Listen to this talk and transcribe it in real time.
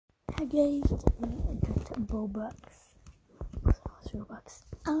Hi guys, today I got Robux.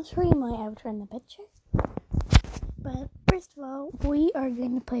 I'll show you my avatar in the picture. But first of all, we are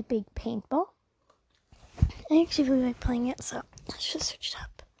going to play big paintball. I actually really like playing it, so let's just search it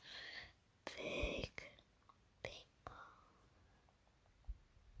up. Big paintball.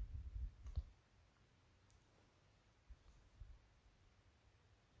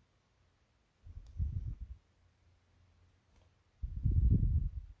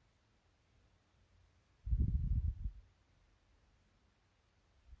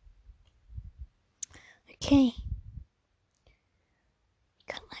 Okay.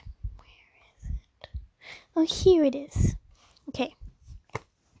 Where is it? Oh, here it is. Okay.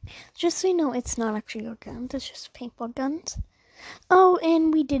 Just so you know, it's not actually your guns, it's just paintball guns. Oh,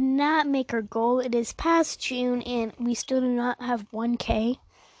 and we did not make our goal. It is past June, and we still do not have 1K.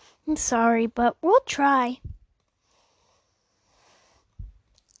 I'm sorry, but we'll try.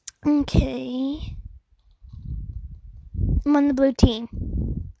 Okay. I'm on the blue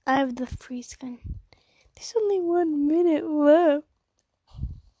team. I have the freeze gun. There's only 1 minute left.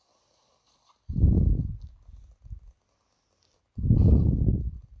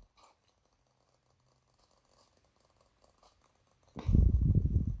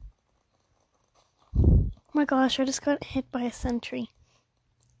 Oh my gosh, I just got hit by a sentry.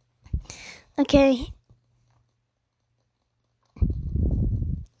 Okay.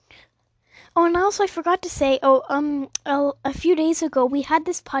 Oh, and also I forgot to say, a few days ago we had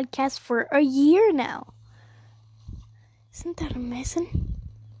this podcast for a year now. Isn't that amazing?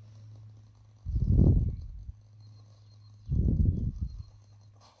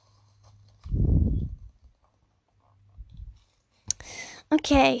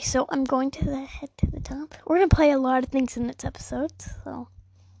 Okay, so I'm going to head to the top. We're gonna play a lot of things in this episode, so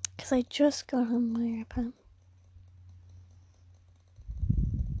because I just got on my iPad.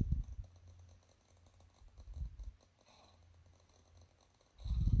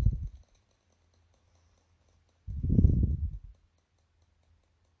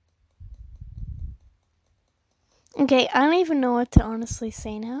 Okay, I don't even know what to honestly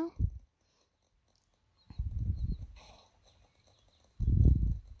say now.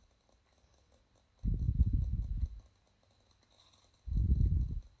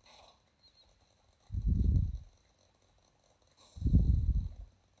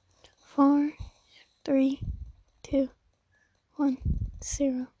 Four, 3, 2, 1,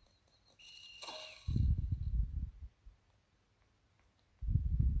 0.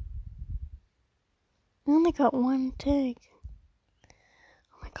 I only got 1 tag.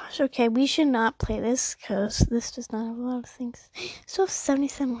 Oh my gosh, okay, we should not play this because this does not have a lot of things. Still have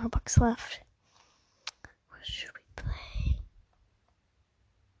 77 Robux left. What should we play?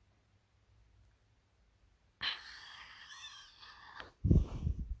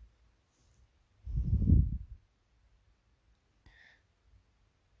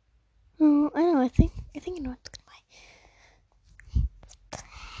 Oh, I know, I think I know what to play.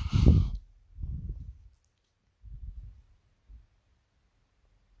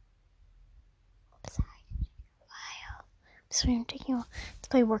 Sorry, I'm taking a while to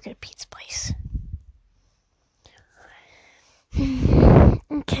play Work at a Pizza Place.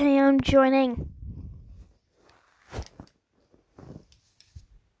 Okay, I'm joining.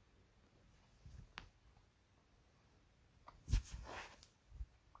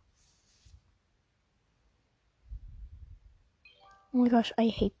 Oh my gosh, I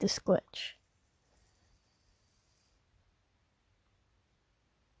hate this glitch.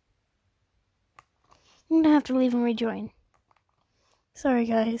 I'm gonna have to leave and rejoin. Sorry,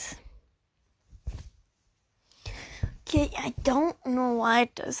 guys. Okay, I don't know why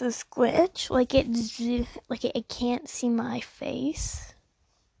it does this glitch. It can't see my face.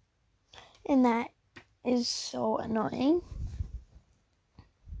 And that is so annoying.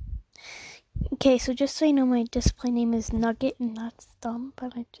 Okay, so just so you know, my display name is Nugget, and that's dumb,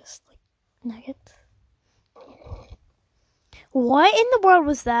 but I just like nuggets. What in the world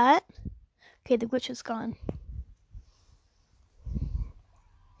was that? Okay, the glitch is gone.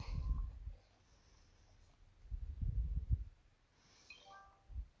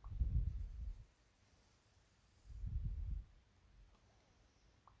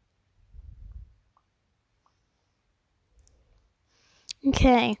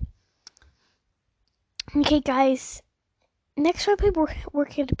 Okay. Okay, guys. Next time I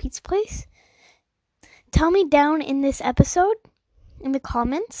work at a pizza place, tell me down in this episode, in the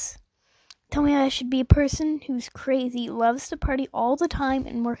comments, tell me I should be a person who's crazy, loves to party all the time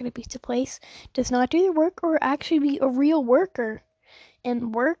and work at a pizza place, does not do the work, or actually be a real worker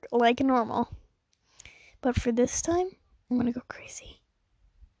and work like normal. But for this time, I'm gonna go crazy.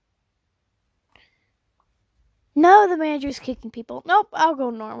 No, the manager's kicking people. Nope, I'll go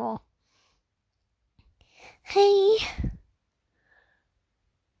normal. Hey.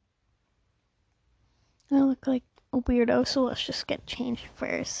 I look like a weirdo, so let's just get changed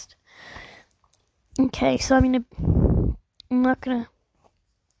first. Okay, so I'm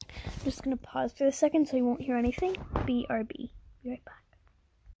just gonna pause for a second so you won't hear anything. BRB. Be right back.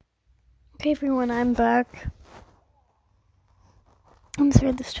 Okay, everyone, I'm back. I'm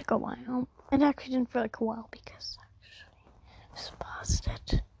sorry this took a while. It actually didn't feel like a while because I just paused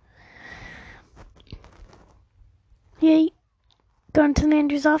it. Yay. Going to the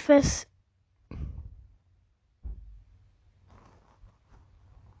manager's office.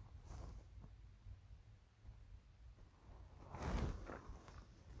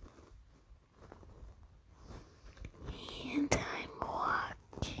 And I'm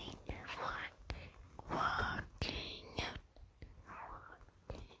walking.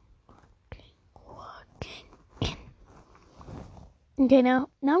 Okay, now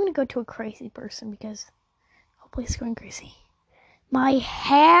I'm gonna go to a crazy person because hopefully it's going crazy. My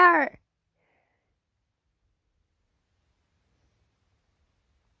hair!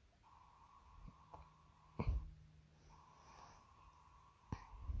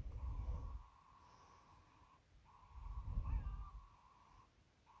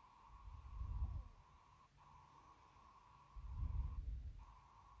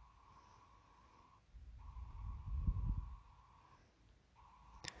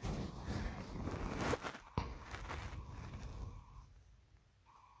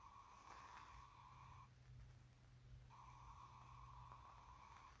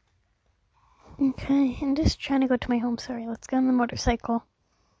 Okay, I'm just trying to go to my home. Sorry, let's go on the motorcycle.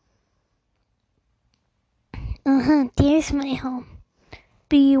 There's my home.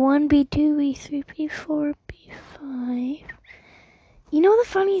 B1, B2, B3, B4, B5. You know the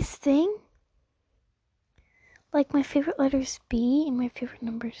funniest thing? Like, my favorite letter's B and my favorite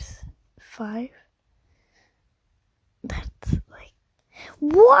number's 5. That's like...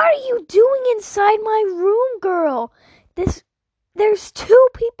 What are you doing inside my room, girl? There's 2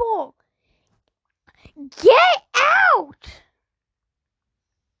 people. Get out!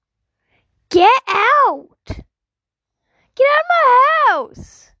 Get out! Get out of my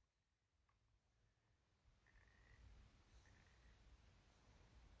house!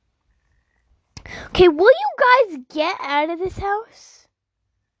 Okay, will you guys get out of this house?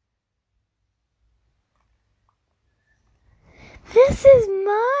 This is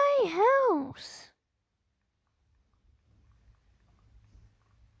my house.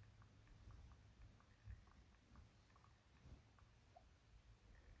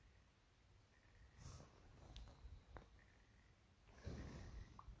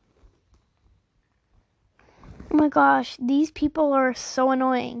 Oh my gosh, these people are so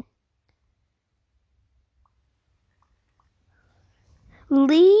annoying.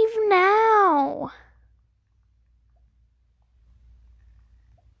 Leave now.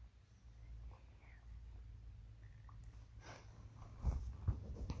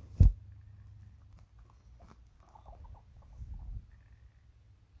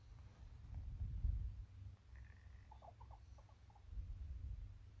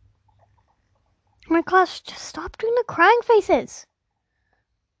 Oh my gosh, just stop doing the crying faces.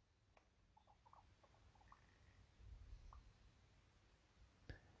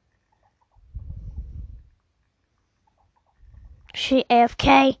 She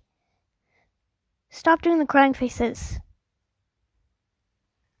AFK. Stop doing the crying faces.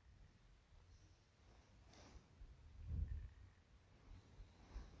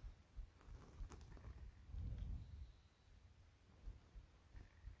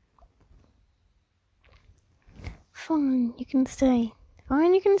 Fine, you can stay.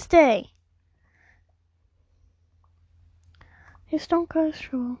 Fine, you can stay. Just don't cause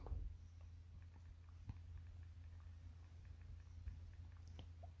trouble.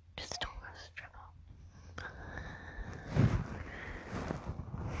 Just don't cause trouble.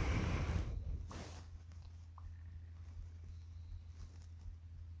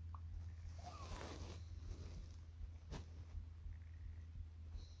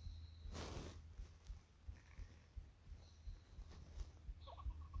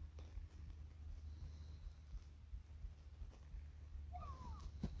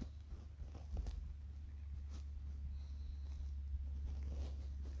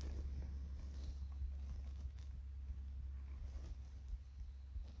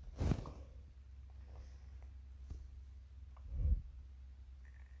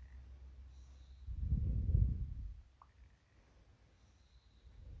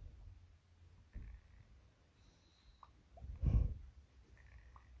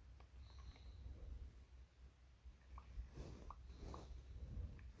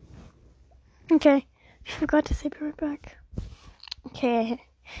 Okay. She forgot to say be right back. Okay.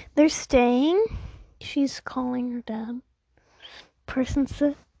 They're staying. She's calling her dad. Person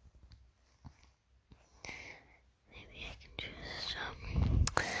said. Maybe I can just.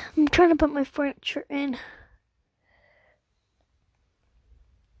 I'm trying to put my furniture in.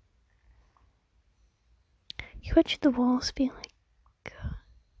 You bet you the walls be like.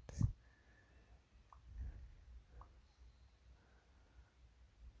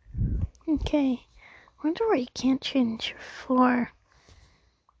 Okay. Wonder why you can't change your floor.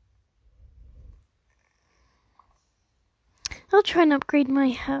 I'll try and upgrade my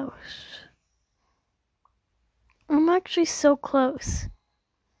house. I'm actually so close.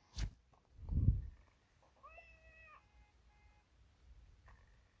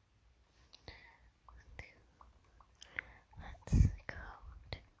 Let's go.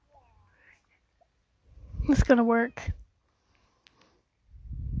 It's gonna work.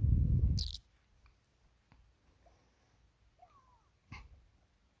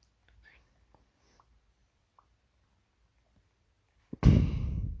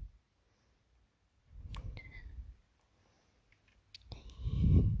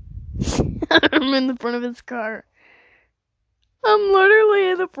 I'm in the front of his car. I'm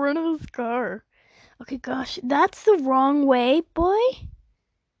literally in the front of his car. Okay, gosh, that's the wrong way, boy.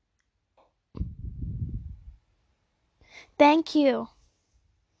 Thank you.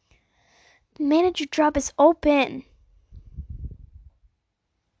 The manager job is open.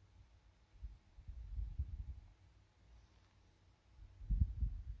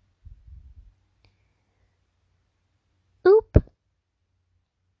 Oop.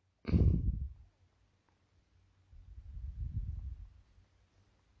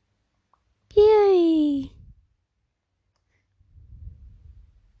 Yay.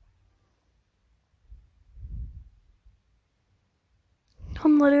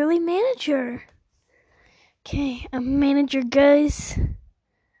 I'm literally manager. Okay, I'm manager, guys.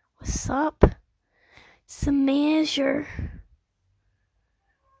 What's up? It's a manager.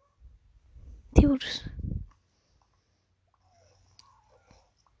 Dude.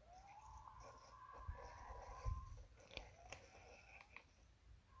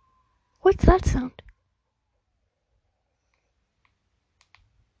 What's that sound?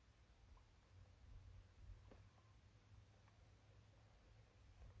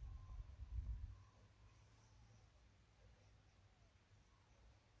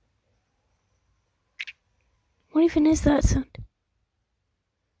 What even is that sound?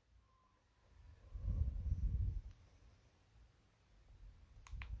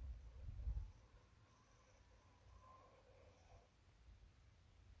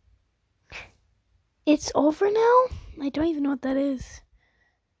 It's over now? I don't even know what that is.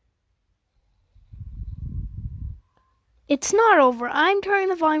 It's not over. I'm turning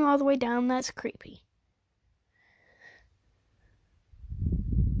the volume all the way down. That's creepy.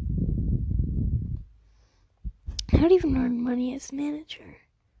 I don't even earn money as manager.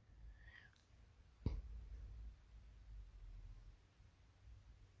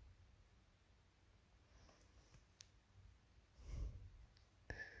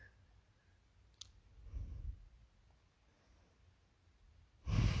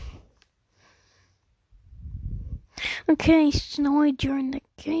 Okay, Snowy during the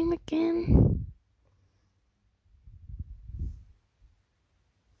game again.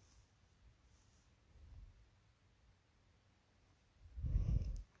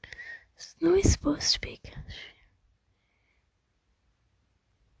 Snowy's supposed to be a cashier.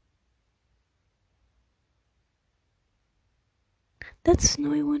 That's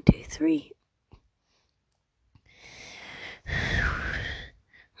Snowy 123.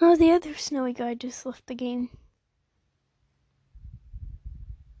 Oh, the other Snowy guy just left the game.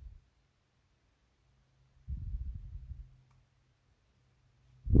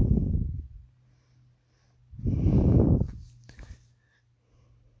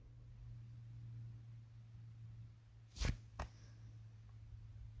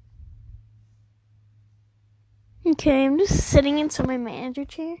 Okay, I'm just sitting into my manager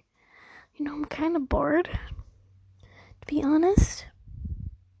chair. You know, I'm kind of bored, to be honest.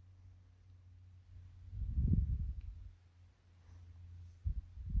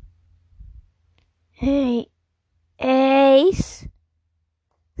 Hey, Ace,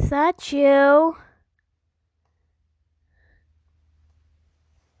 is that you?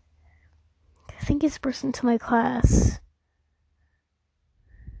 I think it's a person to my class.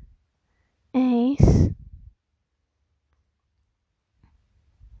 Ace.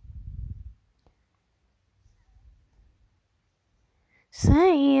 Is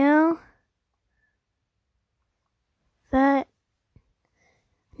that you? That.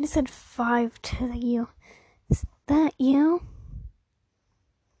 I said 5 to the U. Is that you?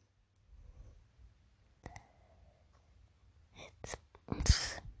 It's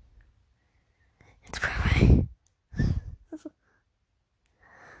perfect.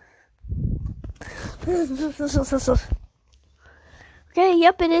 Okay,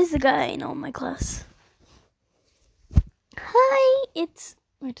 yep, it is the guy I know in my class. Hi, it's...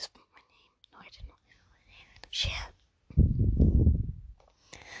 I just put my name. No, I didn't know my name. Shit.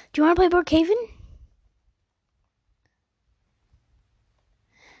 Do you want to play Brookhaven?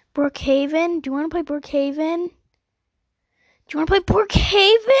 Brookhaven? Do you want to play Brookhaven? Do you want to play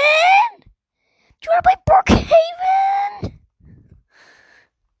Brookhaven? Do you want to play Brookhaven?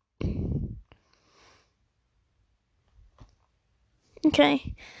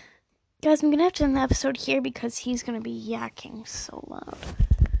 Okay. Guys, I'm going to have to end the episode here because he's going to be yakking so loud.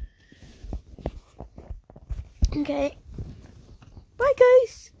 Okay. Bye,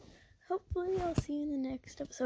 guys. Hopefully, I'll see you in the next episode.